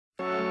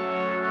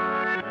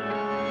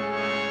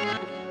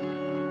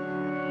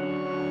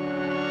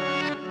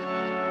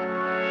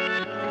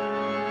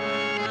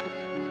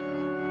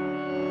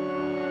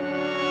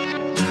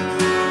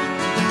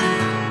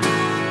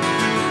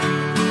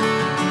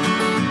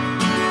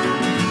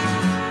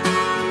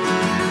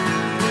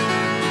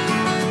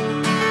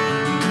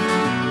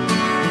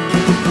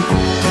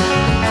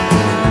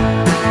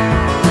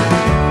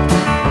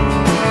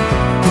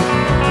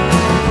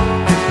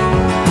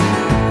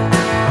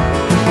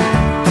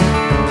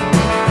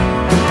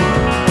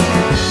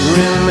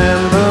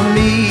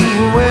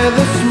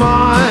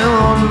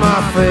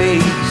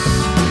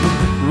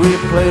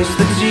replace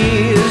the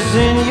tears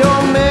in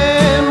your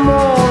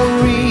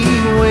memory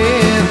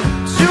with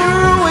two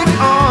heroic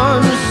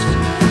arms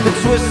that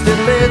twisted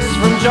lids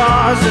from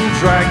jars and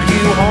drag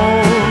you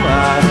home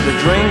after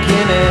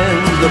drinking in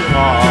the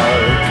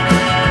park.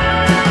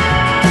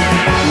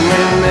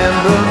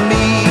 Remember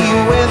me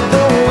with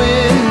the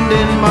wind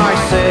in my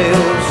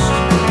sails.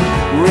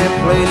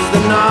 Replace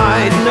the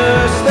night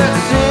nurse that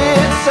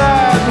sits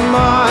at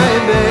my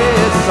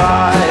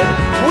bedside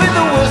with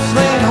a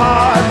whistling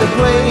heart that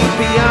played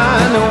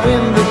piano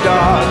in the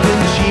dark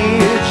and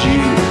cheered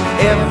you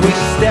every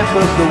step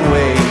of the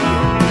way.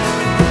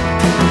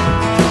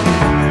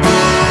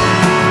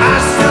 I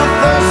still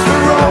thirst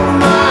for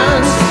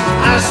romance,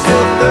 I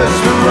still thirst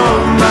for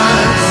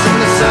romance in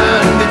the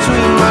sand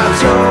between my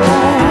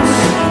toes.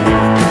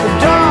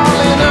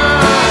 Darling,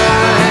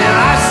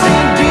 I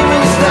seen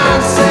demons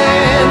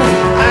dancing,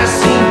 I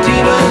seen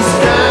demons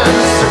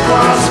dance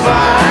across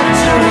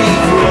factory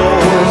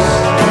floors.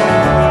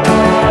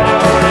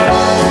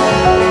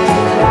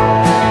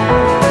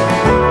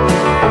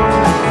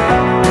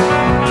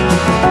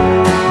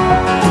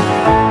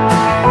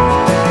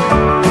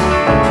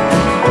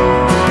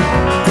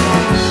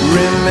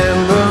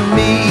 Remember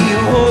me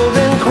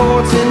holding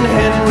court in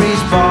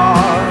Henry's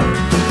bar,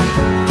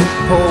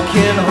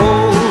 poking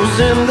holes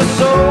in the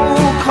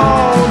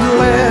so-called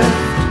left.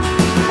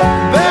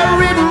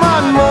 Buried my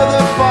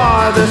mother,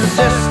 father,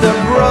 sister,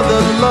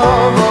 brother,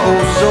 lover.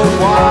 Oh, so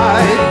why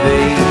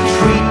they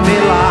treat me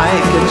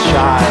like a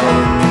child?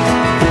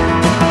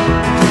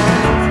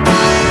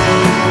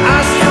 I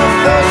still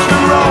thirst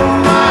for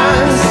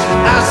romance,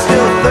 I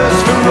still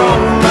thirst for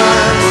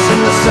romance in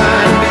the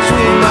sand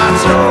between my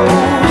toes.